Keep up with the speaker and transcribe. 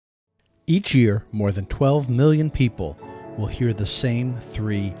Each year, more than 12 million people will hear the same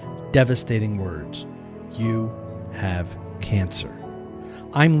three devastating words: you have cancer.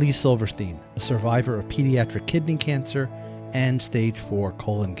 I'm Lee Silverstein, a survivor of pediatric kidney cancer and stage 4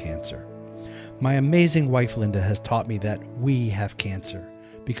 colon cancer. My amazing wife Linda has taught me that we have cancer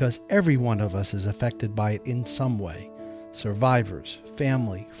because every one of us is affected by it in some way. Survivors,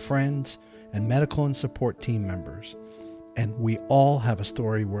 family, friends, and medical and support team members. And we all have a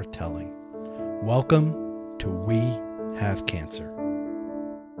story worth telling. Welcome to We Have Cancer.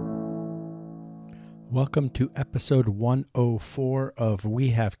 Welcome to episode 104 of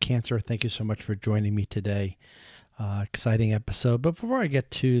We Have Cancer. Thank you so much for joining me today. Exciting episode. But before I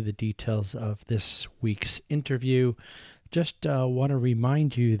get to the details of this week's interview, just want to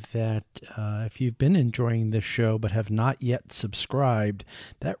remind you that if you've been enjoying this show but have not yet subscribed,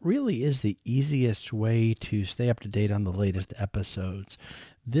 that really is the easiest way to stay up to date on the latest episodes.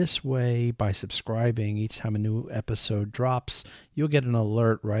 This way, by subscribing each time a new episode drops, you'll get an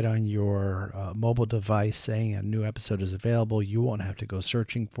alert right on your mobile device saying a new episode is available. You won't have to go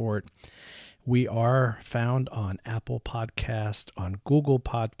searching for it. We are found on Apple Podcast, on Google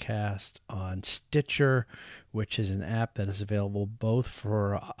Podcast, on Stitcher, which is an app that is available both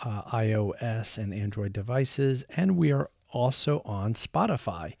for iOS and Android devices, and we are also on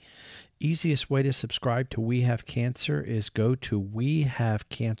Spotify. Easiest way to subscribe to We Have Cancer is go to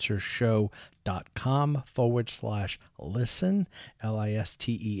wehavecancershow.com/listen, LISTEN.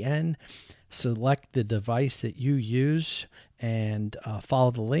 Select the device that you use and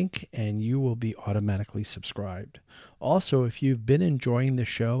follow the link, and you will be automatically subscribed. Also, if you've been enjoying the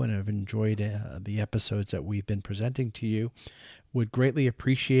show and have enjoyed the episodes that we've been presenting to you, would greatly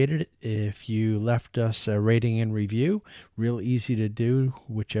appreciate it if you left us a rating and review. Real easy to do,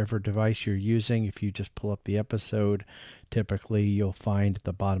 whichever device you're using. If you just pull up the episode, typically you'll find at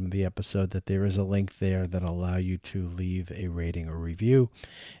the bottom of the episode that there is a link there that will allow you to leave a rating or review,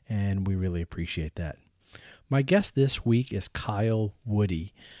 and we really appreciate that. My guest this week is Kyle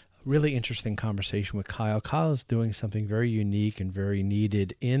Woody. Really interesting conversation with Kyle. Kyle is doing something very unique and very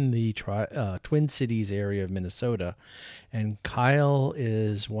needed in the Twin Cities area of Minnesota. And Kyle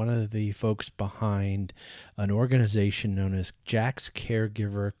is one of the folks behind an organization known as Jack's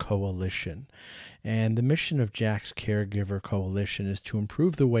Caregiver Coalition. And the mission of Jack's Caregiver Coalition is to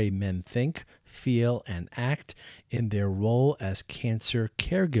improve the way men think, feel, and act in their role as cancer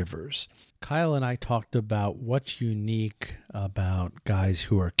caregivers. Kyle and I talked about what's unique about guys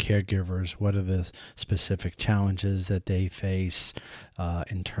who are caregivers, what are the specific challenges that they face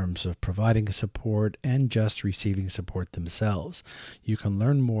in terms of providing support and just receiving support themselves. You can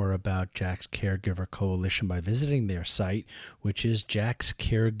learn more about Jack's Caregiver Coalition by visiting their site, which is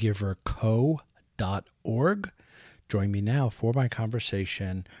jackscaregiverco.org. Join me now for my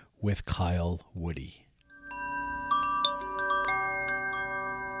conversation with Kyle Woody.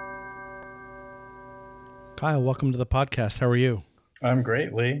 Kyle, welcome to the podcast. How are you? I'm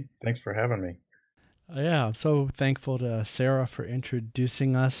great, Lee. Thanks for having me. Yeah, I'm so thankful to Sarah for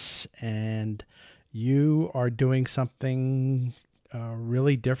introducing us. And you are doing something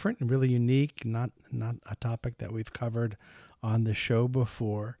really different and really unique, not a topic that we've covered on the show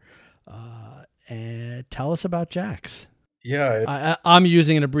before. And tell us about Jack's. Yeah, I'm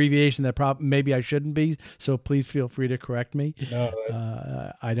using an abbreviation that maybe I shouldn't be, so please feel free to correct me.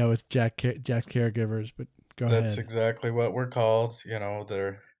 No, I know it's Jack's Caregivers, but go ahead. That's exactly what we're called. You know,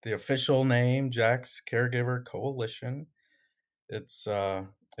 the official name, Jack's Caregiver Coalition. It's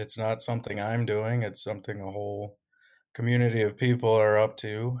not something I'm doing. It's something a whole community of people are up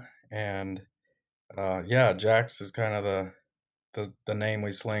to. And yeah, Jack's is kind of the name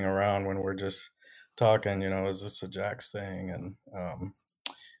we sling around when we're just talking. You know, is this a Jack's thing,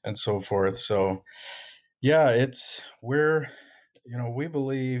 and so forth. So yeah, we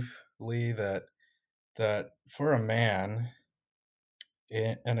believe, Lee, that for a man,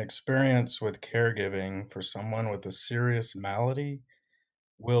 an experience with caregiving for someone with a serious malady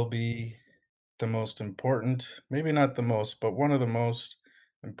will be the most important, maybe not the most, but one of the most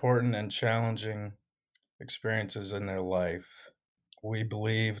important and challenging experiences in their life. We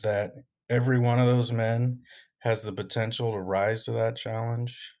believe that every one of those men has the potential to rise to that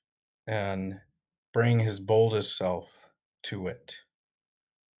challenge and bring his boldest self to it.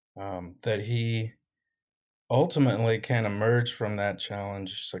 That he ultimately can emerge from that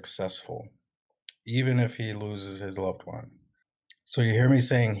challenge successful, even if he loses his loved one. So you hear me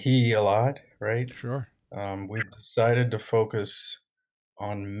saying he a lot, right? Sure. We've decided to focus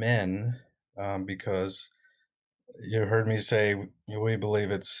on men because you heard me say we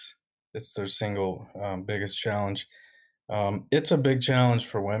believe it's their single biggest challenge. It's a big challenge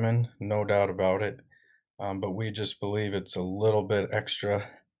for women, no doubt about it. But we just believe it's a little bit extra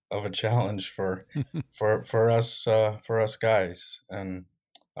of a challenge for us guys, and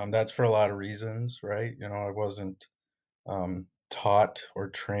that's for a lot of reasons, right? You know, I wasn't taught or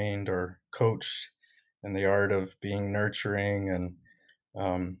trained or coached in the art of being nurturing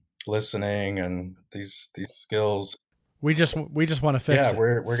and listening and these skills. We just want to Yeah, fix it.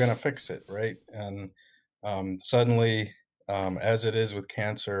 we're gonna fix it, right? And suddenly, as it is with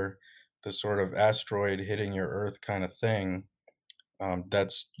cancer, the sort of asteroid hitting your Earth kind of thing,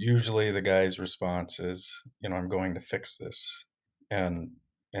 that's usually the guy's response is, you know, I'm going to fix this. And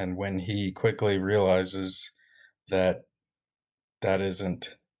and when he quickly realizes that that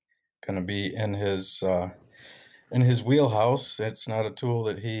isn't going to be in his wheelhouse, it's not a tool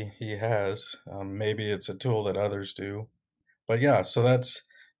that he has. Maybe it's a tool that others do. But yeah, so that's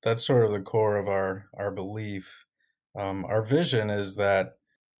sort of the core of our belief. Our vision is that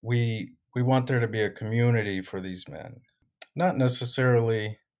we want there to be a community for these men, not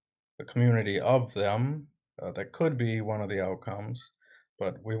necessarily a community of them. That could be one of the outcomes,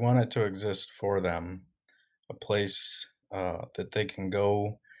 but we want it to exist for them, a place that they can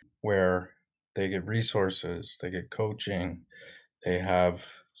go where they get resources, they get coaching, they have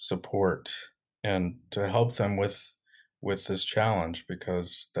support, and to help them with this challenge,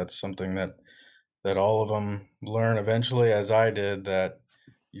 because that's something that all of them learn eventually, as I did, that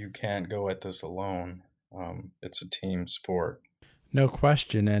you can't go at this alone. It's a team sport. No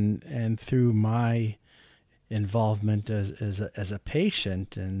question. And through my involvement as a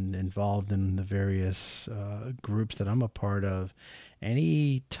patient and involved in the various groups that I'm a part of,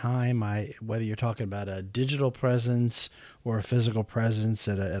 any time whether you're talking about a digital presence or a physical presence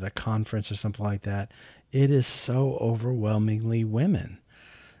at a conference or something like that, it is so overwhelmingly women.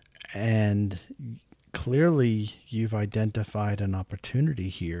 And clearly you've identified an opportunity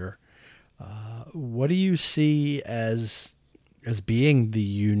here. What do you see as being the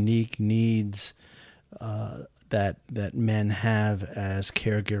unique needs that men have as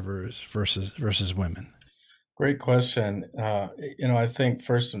caregivers versus women? Great question. You know, I think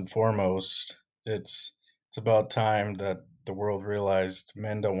first and foremost, it's about time that the world realized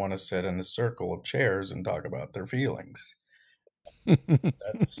men don't want to sit in a circle of chairs and talk about their feelings.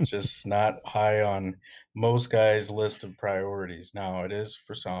 That's just not high on most guys' list of priorities. Now, it is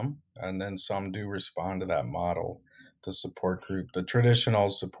for some, and then some do respond to that model, the support group, the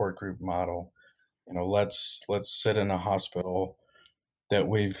traditional support group model. You know, let's sit in a hospital that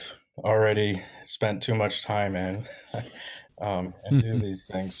we've already spent too much time in, and do these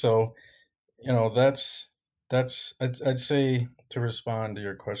things. So, you know, that's I'd say, to respond to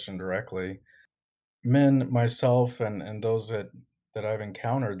your question directly, men, myself, and those that I've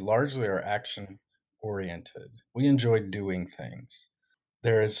encountered largely are action oriented. We enjoy doing things.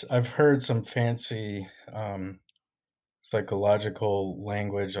 I've heard some fancy psychological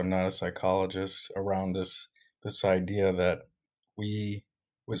language. I'm not a psychologist around this idea that we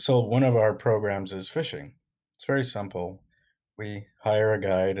so one of our programs is fishing. It's very simple. We hire a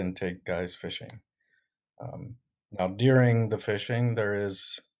guide and take guys fishing. Now, during the fishing, there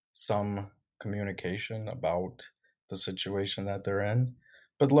is some communication about the situation that they're in,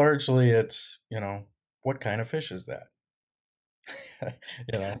 but largely it's, you know, what kind of fish is that?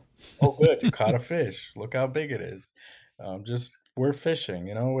 You know, "Oh, good, you caught a fish. Look how big it is." Just we're fishing,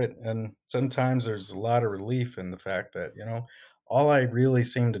 you know, and sometimes there's a lot of relief in the fact that, you know, all I really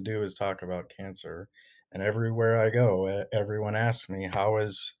seem to do is talk about cancer, and everywhere I go, everyone asks me, "How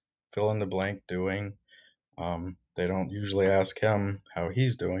is fill in the blank doing?" They don't usually ask him how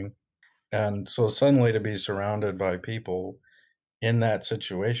he's doing, and so suddenly to be surrounded by people in that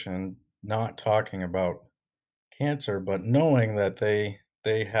situation, not talking about cancer, but knowing that they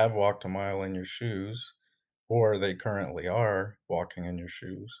have walked a mile in your shoes, or they currently are walking in your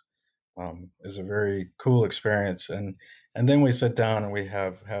shoes, is a very cool experience. And then we sit down and we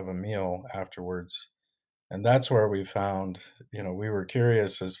have a meal afterwards, and that's where we found, you know, we were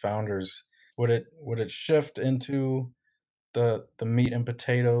curious as founders, would it shift into the meat and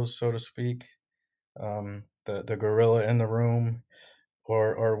potatoes, so to speak, the gorilla in the room,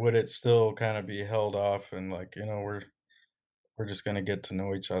 or would it still kind of be held off and like, you know, we're just gonna get to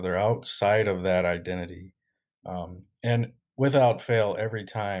know each other outside of that identity. And without fail, every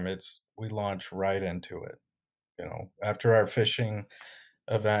time we launch right into it. You know, after our fishing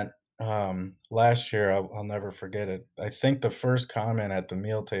event last year, I'll never forget it. I think the first comment at the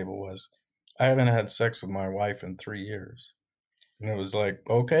meal table was, "I haven't had sex with my wife in 3 years," and it was like,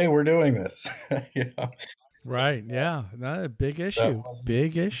 "Okay, we're doing this." You know, Right. Yeah. Not a big that issue. wasn't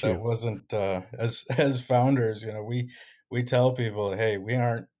Big that issue. wasn't as as founders. You know, we tell people, hey, we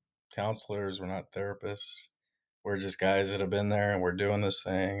aren't counselors, we're not therapists. We're just guys that have been there and we're doing this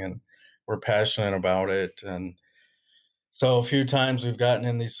thing and we're passionate about it. And so a few times we've gotten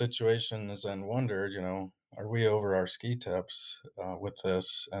in these situations and wondered, are we over our ski tips with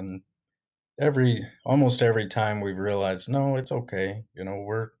this? And almost every time we've realized, no, it's okay.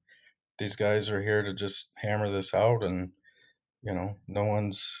 These guys are here to just hammer this out, and no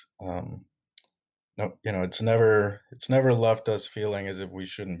one's, no, it's never left us feeling as if we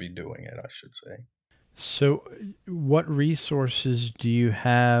shouldn't be doing it, I should say. So, what resources do you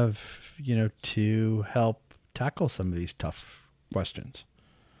have, to help tackle some of these tough questions?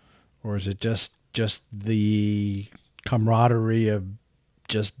 Or is it just the camaraderie of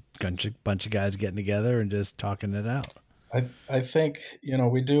just bunch of guys getting together and just talking it out? I think,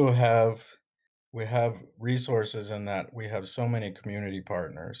 we have resources in that we have so many community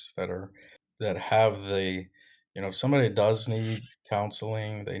partners that have if somebody does need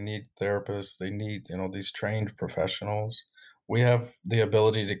counseling, they need therapists, they need, these trained professionals. We have the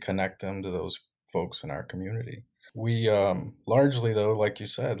ability to connect them to those folks in our community. We largely, though, like you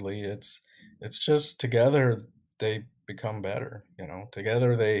said, Lee, it's just together they become better,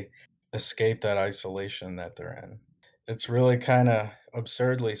 together they escape that isolation that they're in. It's really kind of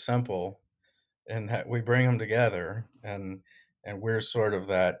absurdly simple in that we bring them together, and we're sort of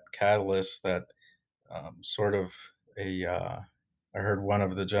that catalyst, that sort of a I heard one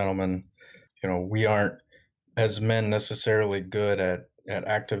of the gentlemen, we aren't, as men, necessarily good at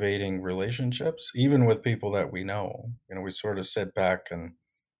activating relationships even with people that we know. We sort of sit back and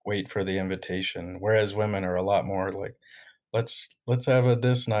wait for the invitation, whereas women are a lot more like, let's have a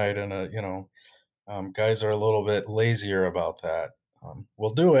this night, and guys are a little bit lazier about that.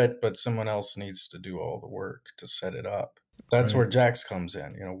 We'll do it, but someone else needs to do all the work to set it up. That's Right. where Jax comes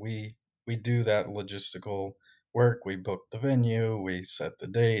in. We do that logistical work. We book the venue, we set the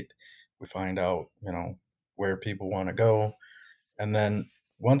date, we find out, where people want to go, and then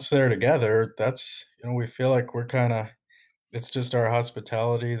once they're together, that's, we feel like we're kind of, it's just our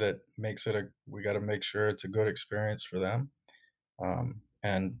hospitality that makes it a, we got to make sure it's a good experience for them,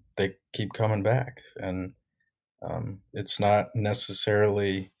 and they keep coming back. And it's not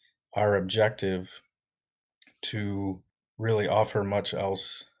necessarily our objective to really offer much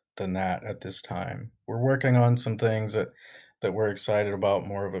else than that at this time. We're working on some things that we're excited about,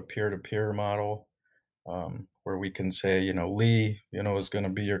 more of a peer-to-peer model, where we can say, Lee, is going to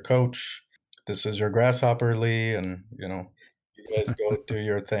be your coach. This is your grasshopper, Lee, and you guys go do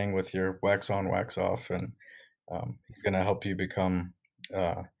your thing with your wax on, wax off, and he's going to help you become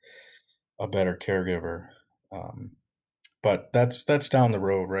uh, a better caregiver. Um, but that's down the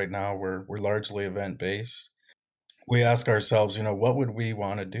road. Right now, we're largely event based. We ask ourselves, what would we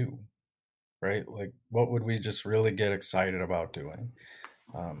want to do, right? Like, what would we just really get excited about doing?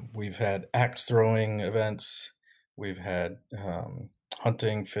 We've had axe throwing events, we've had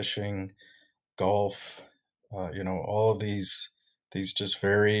hunting, fishing, golf. All of these just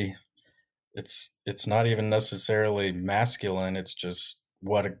very. It's not even necessarily masculine. It's just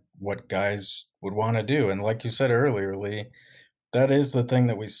what guys would want to do. And like you said earlier, Lee, that is the thing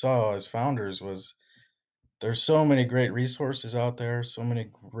that we saw as founders was there's so many great resources out there, so many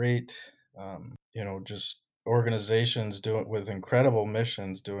great, just organizations doing with incredible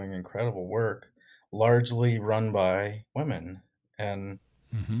missions, doing incredible work, largely run by women. And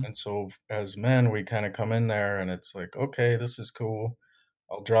Mm-hmm. and so as men, we kind of come in there and it's like, okay, this is cool.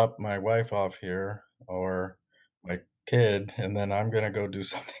 I'll drop my wife off here or my kid, and then I'm gonna go do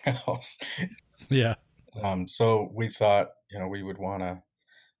something else. Yeah. So we thought, we would want to,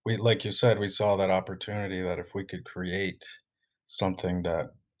 like you said, we saw that opportunity that if we could create something that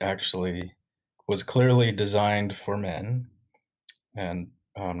actually was clearly designed for men, and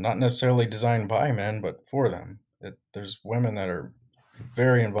not necessarily designed by men, but for them. There's women that are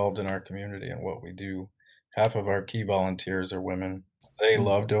very involved in our community and what we do. Half of our key volunteers are women. They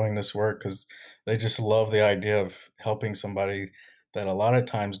love doing this work because they just love the idea of helping somebody that a lot of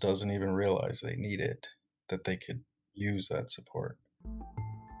times doesn't even realize they need it, that they could use that support.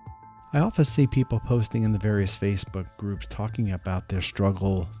 I often see people posting in the various Facebook groups talking about their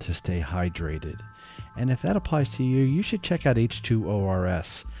struggle to stay hydrated. And if that applies to you, you should check out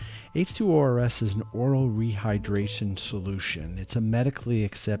H2ORS. H2ORS is an oral rehydration solution. It's a medically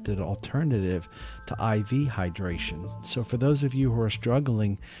accepted alternative to IV hydration. So for those of you who are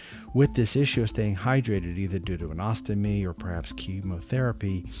struggling with this issue of staying hydrated, either due to an ostomy or perhaps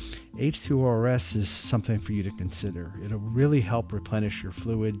chemotherapy, H2ORS is something for you to consider. It'll really help replenish your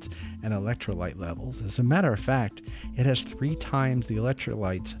fluids and electrolyte levels. As a matter of fact, it has 3 times the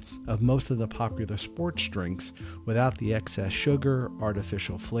electrolytes of most of the popular sports drinks without the excess sugar,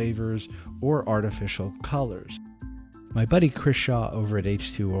 artificial flavors, or artificial colors. My buddy Chris Shaw over at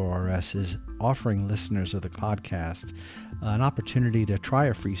H2ORS is offering listeners of the podcast an opportunity to try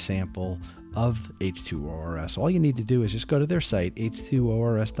a free sample of H2ORS. All you need to do is just go to their site,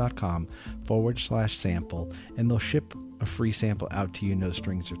 h2ors.com/sample, and they'll ship a free sample out to you, no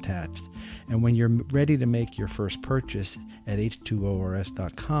strings attached. And when you're ready to make your first purchase at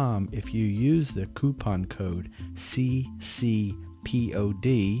h2ors.com, if you use the coupon code CCPOD,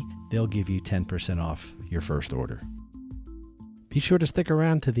 they'll give you 10% off your first order. Be sure to stick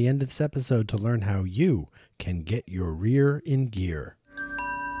around to the end of this episode to learn how you can get your rear in gear.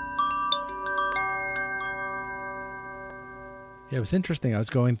 Yeah, it was interesting. I was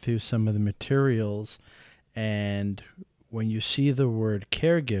going through some of the materials, and when you see the word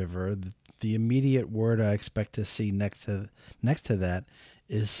caregiver, the immediate word I expect to see next to that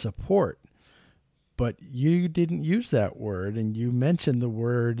is support. But you didn't use that word, and you mentioned the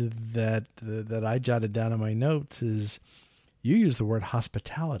word that I jotted down in my notes is you use the word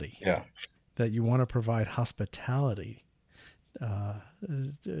hospitality. Yeah. That you want to provide hospitality.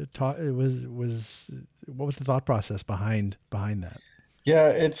 It was what was the thought process behind that? Yeah,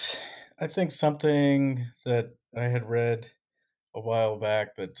 it's I think something that I had read a while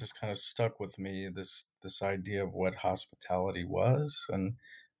back that just kind of stuck with me, this idea of what hospitality was. And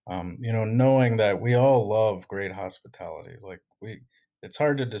knowing that we all love great hospitality. Like we it's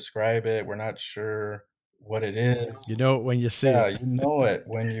hard to describe it. We're not sure what it is. You know it when you see Yeah, it. you know it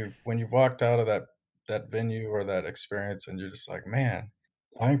when you've walked out of that venue or that experience and you're just like, "Man,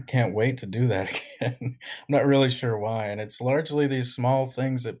 I can't wait to do that again." I'm not really sure why, and it's largely these small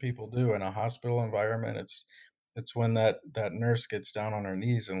things that people do in a hospital environment. It's when that nurse gets down on her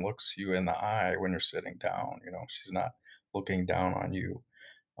knees and looks you in the eye when you're sitting down, she's not looking down on you.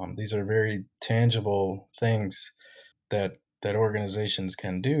 These are very tangible things that organizations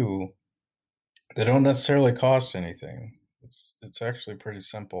can do. They don't necessarily cost anything. It's actually pretty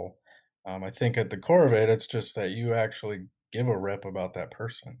simple. I think at the core of it, it's just that you actually give a rip about that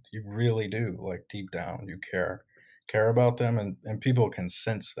person. You really do, like deep down, you care about them, and people can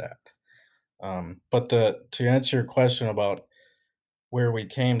sense that. But the to answer your question about where we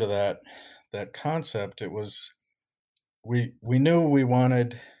came to that concept, it was we knew we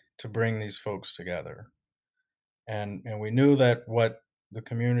wanted to bring these folks together. And we knew that what the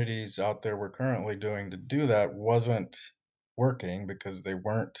communities out there were currently doing to do that wasn't working because they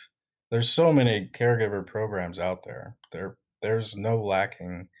weren't there's so many caregiver programs out there. There's no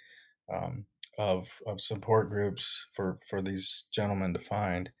lacking of support groups for these gentlemen to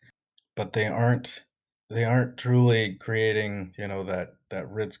find, but they aren't truly creating, that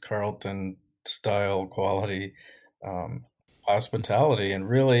Ritz-Carlton style quality, um, hospitality and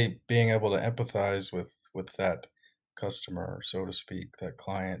really being able to empathize with that customer, so to speak, that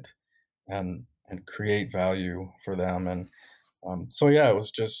client, and create value for them. And so yeah, it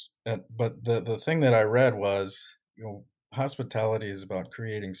was just but the thing that I read was, hospitality is about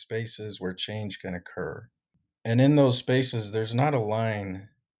creating spaces where change can occur. And in those spaces, there's not a line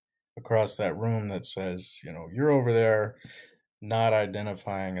across that room that says, you're over there not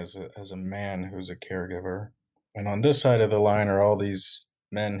identifying as a man who's a caregiver. And on this side of the line are all these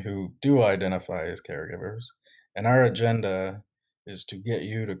men who do identify as caregivers. And our agenda is to get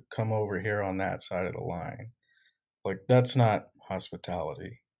you to come over here on that side of the line. Like, that's not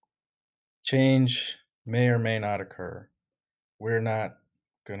hospitality. Change may or may not occur. We're not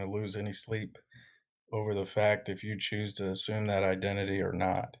going to lose any sleep over the fact if you choose to assume that identity or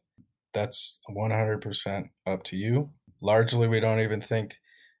not. That's 100% up to you. Largely, we don't even think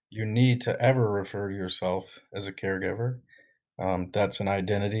you need to ever refer to yourself as a caregiver. That's an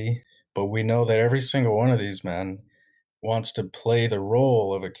identity. But we know that every single one of these men wants to play the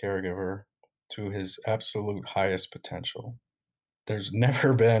role of a caregiver to his absolute highest potential. There's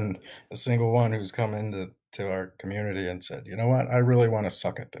never been a single one who's come into our community and said, "You know what? I really want to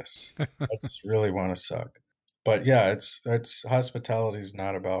suck at this. I just really want to suck." But yeah, it's hospitality is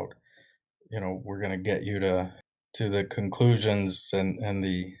not about, we're going to get you to the conclusions and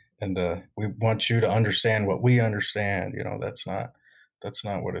the we want you to understand what we understand. That's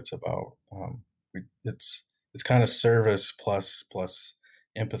not what it's about. It's kind of service plus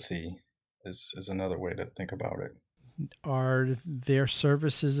empathy is another way to think about it. Are there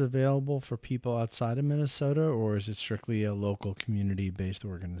services available for people outside of Minnesota, or is it strictly a local community based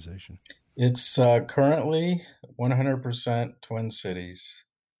organization? It's currently 100% Twin Cities.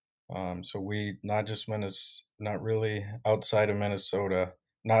 So we not just not really outside of Minnesota,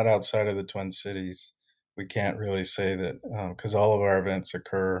 not outside of the Twin Cities. We can't really say that because all of our events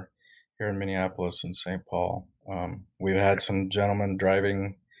occur here in Minneapolis and St. Paul. We've had some gentlemen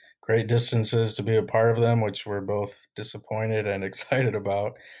driving great distances to be a part of them, which we're both disappointed and excited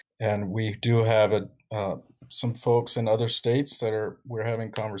about. And we do have some folks in other states that are we're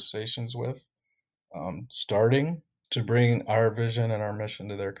having conversations with, starting to bring our vision and our mission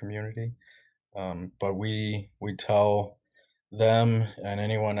to their community. But we tell them and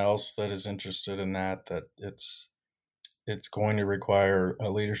anyone else that is interested in that it's going to require a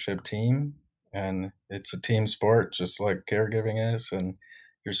leadership team, and it's a team sport just like caregiving is, and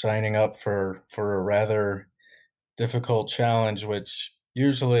you're signing up for a rather difficult challenge, which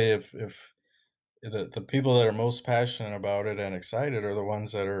usually if the people that are most passionate about it and excited are the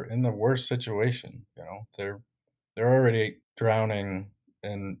ones that are in the worst situation. They're already drowning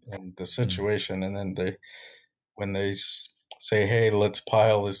in the Mm. situation, and then when they say, "Hey, let's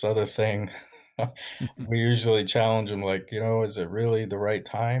pile this other thing," we usually challenge them, like, is it really the right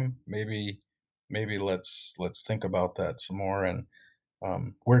time? Maybe let's think about that some more. And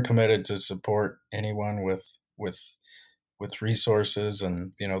we're committed to support anyone with resources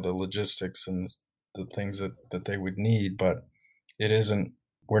and the logistics and the things that they would need, but it isn't.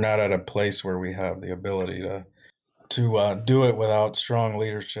 We're not at a place where we have the ability to do it without strong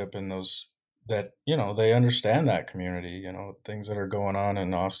leadership in those that they understand that community. Things that are going on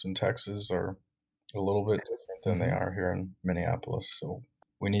in Austin, Texas are a little bit different than they Hmm. are here in Minneapolis, so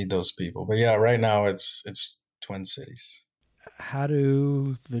we need those people. But yeah, right now it's Twin Cities. How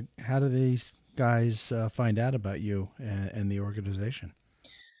do these guys find out about you and the organization?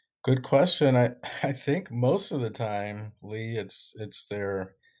 Good question. I think most of the time, Lee, it's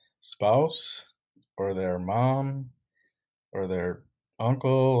their spouse or their mom or their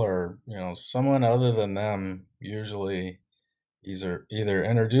uncle, or someone other than them usually either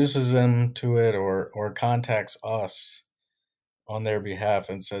introduces them to it or contacts us on their behalf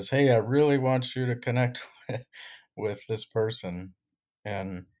and says, "Hey, I really want you to connect with this person."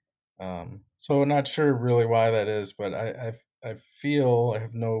 And so I'm not sure really why that is, but I feel I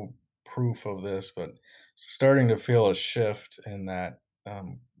have no proof of this, but starting to feel a shift in that.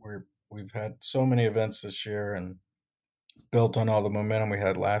 We've had so many events this year and built on all the momentum we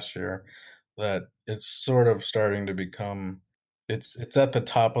had last year that it's sort of starting to become. It's at the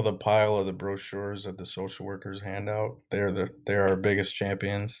top of the pile of the brochures that the social workers hand out. They're our biggest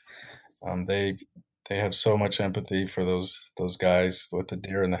champions. They have so much empathy for those guys with the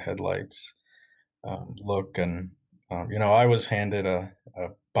deer in the headlights look. And I was handed a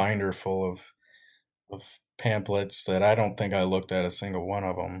binder full of pamphlets that I don't think I looked at a single one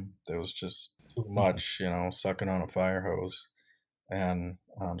of them. There was just too much, sucking on a fire hose. And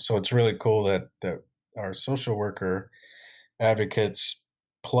so it's really cool that our social worker advocates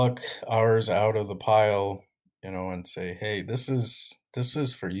pluck ours out of the pile, and say, "Hey, this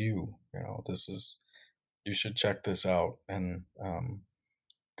is for you. This is you should check this out." And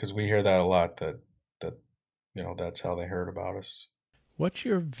because we hear that a lot, that that's how they heard about us. What's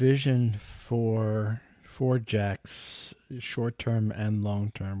your vision for Jack's short term and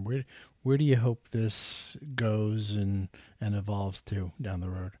long term? Where do you hope this goes and evolves to down the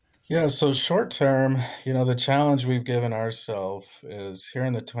road? Yeah, so short term, the challenge we've given ourselves is here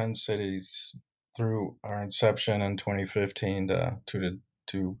in the Twin Cities through our inception in 2015 to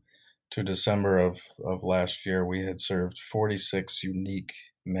to December of last year, we had served 46 unique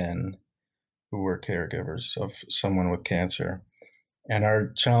men who were caregivers of someone with cancer. And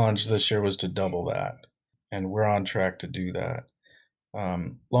our challenge this year was to double that. And we're on track to do that.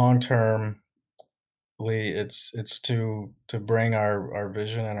 Long term, Lee, it's to bring our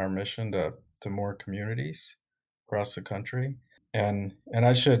vision and our mission to more communities across the country. And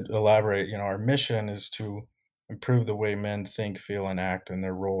I should elaborate, our mission is to improve the way men think, feel, and act in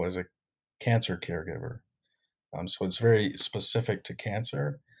their role as a cancer caregiver. So it's very specific to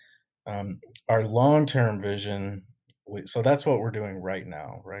cancer. Our long-term vision, so that's what we're doing right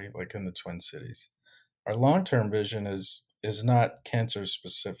now, right? Like in the Twin Cities. Our long-term vision is not cancer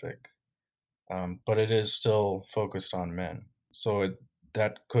specific, but it is still focused on men. So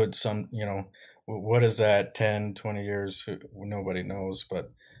that could what is that, 10, 20 years? Nobody knows,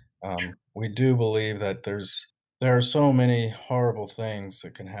 but we do believe that there are so many horrible things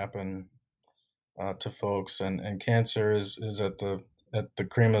that can happen to folks, and cancer is at at the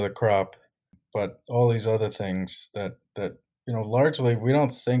cream of the crop. But all these other things that largely we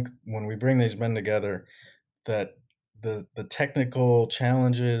don't think when we bring these men together that the technical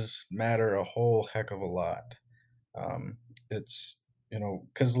challenges matter a whole heck of a lot. Um, it's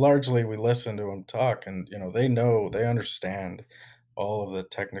because largely we listen to them talk, and they understand all of the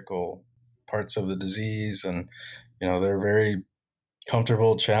technical parts of the disease, and they're very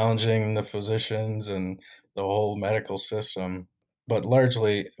comfortable challenging the physicians and the whole medical system. But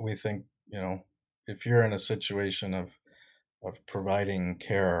largely, we think, if you're in a situation of providing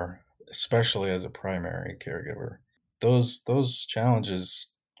care, especially as a primary caregiver, those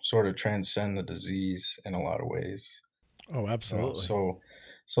challenges sort of transcend the disease in a lot of ways. Oh, absolutely. So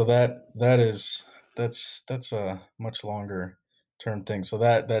that's a much longer term thing. So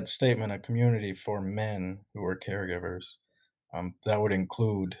that statement, a community for men who are caregivers, that would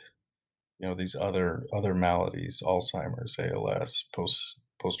include these other maladies, Alzheimer's, ALS, post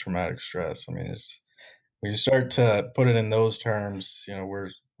traumatic stress. I mean, it's when you start to put it in those terms, we're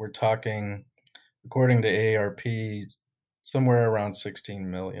talking, according to AARP, somewhere around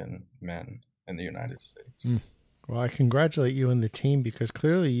 16 million men in the United States. Mm. Well, I congratulate you and the team because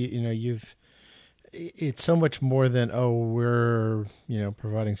clearly, you've it's so much more than, oh, we're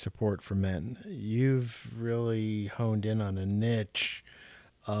providing support for men. You've really honed in on a niche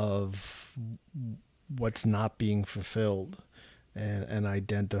of what's not being fulfilled, and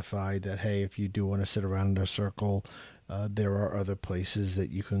identified that, hey, if you do want to sit around in a circle, there are other places that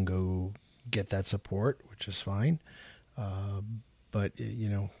you can go get that support, which is fine. uh, but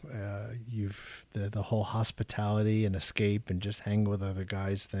you've the whole hospitality and escape and just hang with other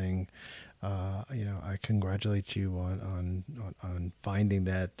guys thing. I congratulate you on finding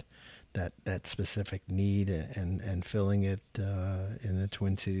that specific need, and filling it in the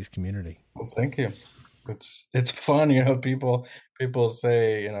Twin Cities community. Well, thank you. It's fun, people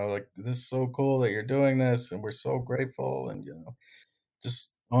say, like, "This is so cool that you're doing this, and we're so grateful," and, just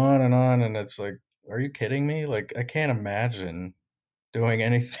on, and it's like, "Are you kidding me?" Like, I can't imagine doing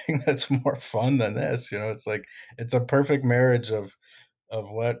anything that's more fun than this, it's like it's a perfect marriage of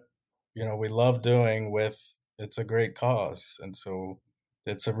what, we love doing with it's a great cause, and so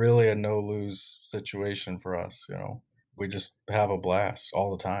it's a really a no-lose situation for us, We just have a blast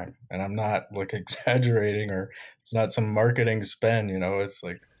all the time, and I'm not, like, exaggerating, or it's not some marketing spin, it's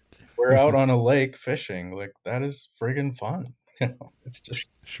like, we're out on a lake fishing, like, that is friggin' fun, It's just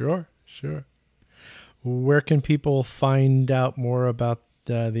Sure, sure. Where can people find out more about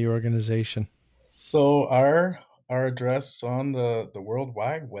the organization? so our address on the World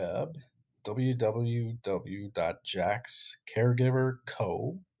Wide Web,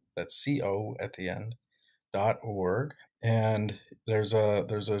 www.jackscaregiverco, that's CO at the end, .org, and there's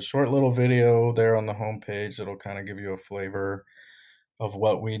a short little video there on the homepage that'll kinda give you a flavor of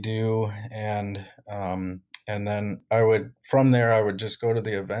what we do, and then I would just go to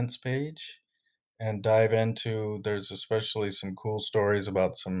the events page and dive into there's especially some cool stories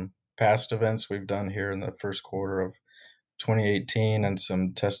about some past events we've done here in the first quarter of 2018, and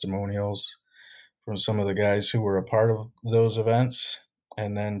some testimonials from some of the guys who were a part of those events,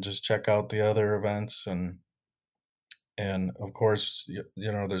 and then just check out the other events, and of course,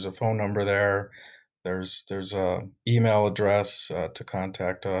 there's a phone number there. There's a email address to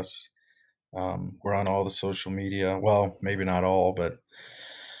contact us. We're on all the social media. Well, maybe not all, but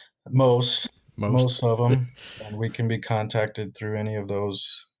most Most. most of them, and we can be contacted through any of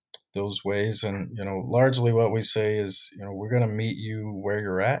those ways. And largely what we say is, we're going to meet you where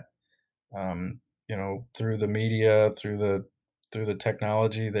you're at. Through the media, through the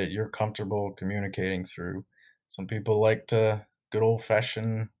technology that you're comfortable communicating through. Some people like to good old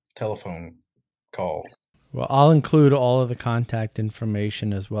fashioned telephone call. Well, I'll include all of the contact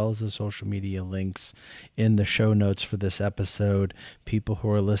information as well as the social media links in the show notes for this episode. People who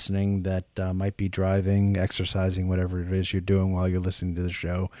are listening that might be driving, exercising, whatever it is you're doing while you're listening to the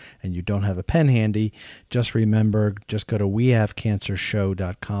show, and you don't have a pen handy, just remember, just go to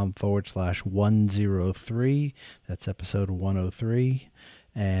wehavecancershow.com/103. That's episode 103.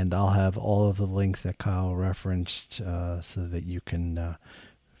 And I'll have all of the links that Kyle referenced so that you can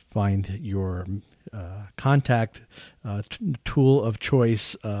find your contact tool of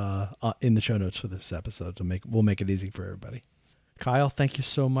choice in the show notes for this episode. We'll make it easy for everybody. Kyle, thank you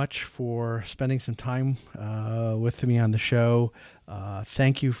so much for spending some time with me on the show.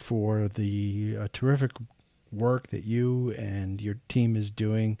 Thank you for the terrific work that you and your team is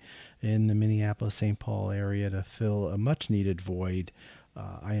doing in the Minneapolis-St. Paul area to fill a much needed void.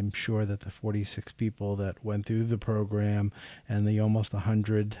 I am sure that the 46 people that went through the program and the almost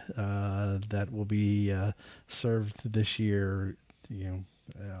 100 that will be served this year,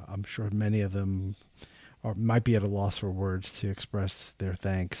 I'm sure many of them might be at a loss for words to express their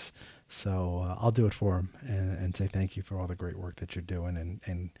thanks. So I'll do it for them and say thank you for all the great work that you're doing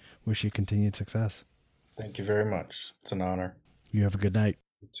and wish you continued success. Thank you very much. It's an honor. You have a good night.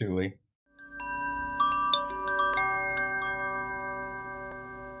 You too, Lee.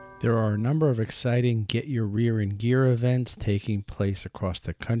 There are a number of exciting Get Your Rear in Gear events taking place across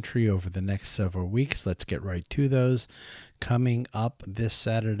the country over the next several weeks. Let's get right to those. Coming up this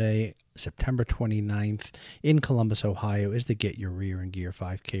Saturday, September 29th, in Columbus, Ohio, is the Get Your Rear in Gear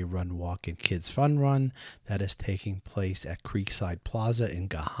 5K Run, Walk, and Kids Fun Run. That is taking place at Creekside Plaza in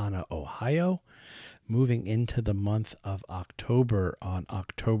Gahanna, Ohio. Moving into the month of October, on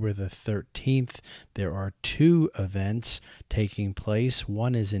October the 13th, there are two events taking place.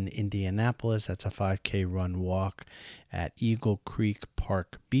 One is in Indianapolis. That's a 5K run walk at Eagle Creek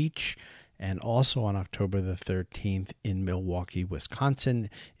Park Beach. And also on October the 13th in Milwaukee, Wisconsin,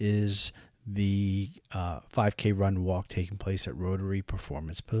 is the 5K run walk taking place at Rotary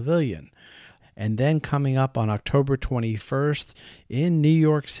Performance Pavilion. And then coming up on October 21st in New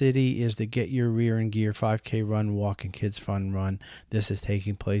York City is the Get Your Rear in Gear 5K Run, Walk, and Kids Fun Run. This is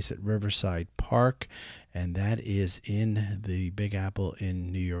taking place at Riverside Park, and that is in the Big Apple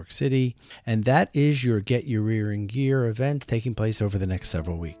in New York City. And that is your Get Your Rear in Gear event taking place over the next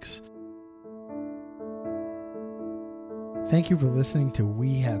several weeks. Thank you for listening to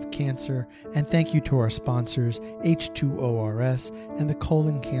We Have Cancer, and thank you to our sponsors, H2ORS and the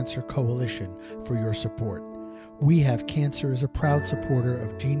Colon Cancer Coalition, for your support. We Have Cancer is a proud supporter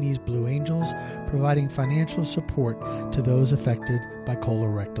of Genie's Blue Angels, providing financial support to those affected by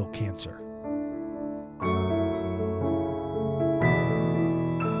colorectal cancer.